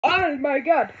Oh my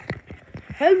god.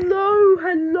 Hello,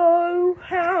 hello,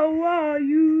 how are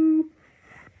you?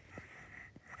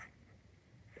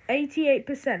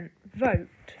 88% vote.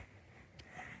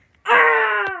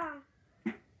 Ah!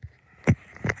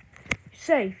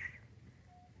 Safe.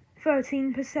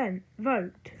 13%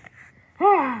 vote.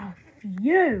 Ah,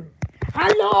 phew.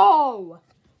 Hello!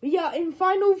 We are in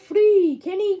final 3.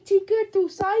 Kenny Tika to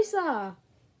Saisa.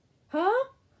 Huh?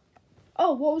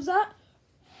 Oh, what was that?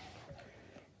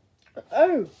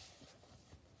 Oh.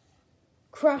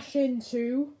 Crash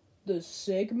into the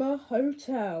Sigma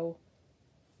Hotel.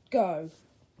 Go.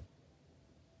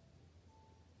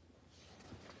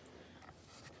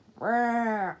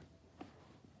 Where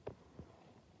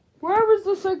is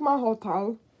the Sigma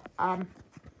Hotel? Ha.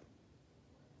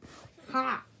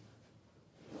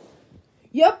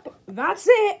 Yep, that's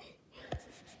it.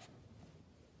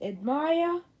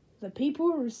 Admire the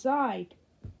people inside.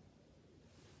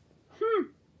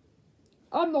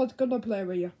 I'm not gonna play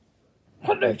with you.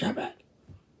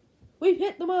 We've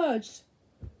hit the merge.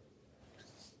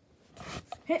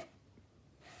 Hit.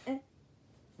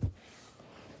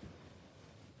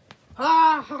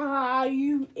 Ha ha,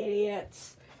 you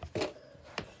idiots.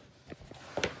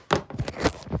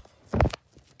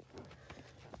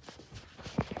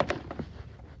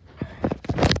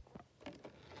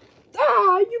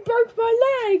 Ah, you broke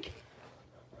my leg.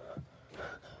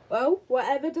 Well,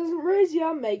 whatever doesn't raise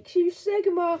you makes you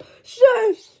Sigma.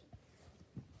 Shush!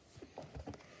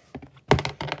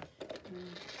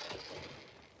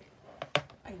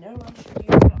 I know I should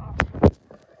use it up.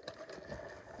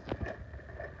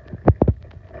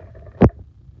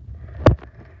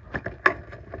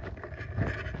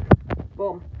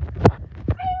 Boom.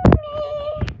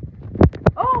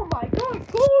 Oh my god,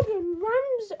 Gordon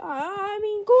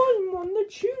won the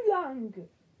Chulang.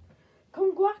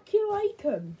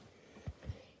 Congratulations.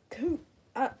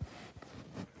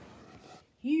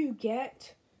 You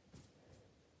get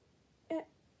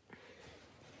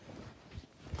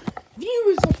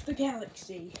viewers of the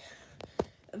galaxy.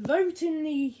 Vote in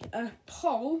the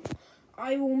poll.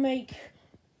 I will make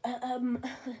in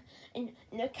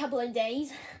a couple of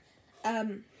days.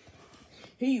 Who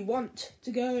you want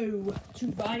to go to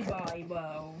Bye Bye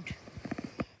World?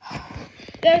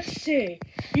 Let's see.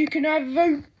 You can either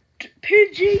vote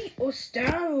Pidgey or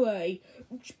Starway.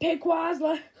 Pick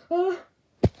wisely.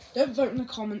 Don't vote in the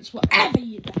comments, whatever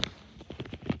you do.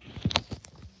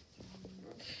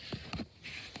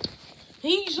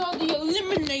 These are the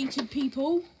eliminated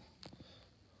people.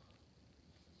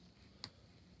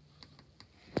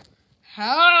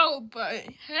 Help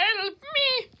me.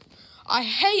 I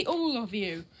hate all of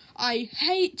you. I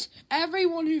hate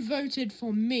everyone who voted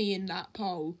for me in that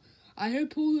poll. I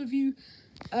hope all of you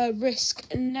risk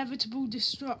inevitable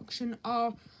destruction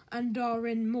and are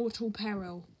in mortal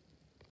peril.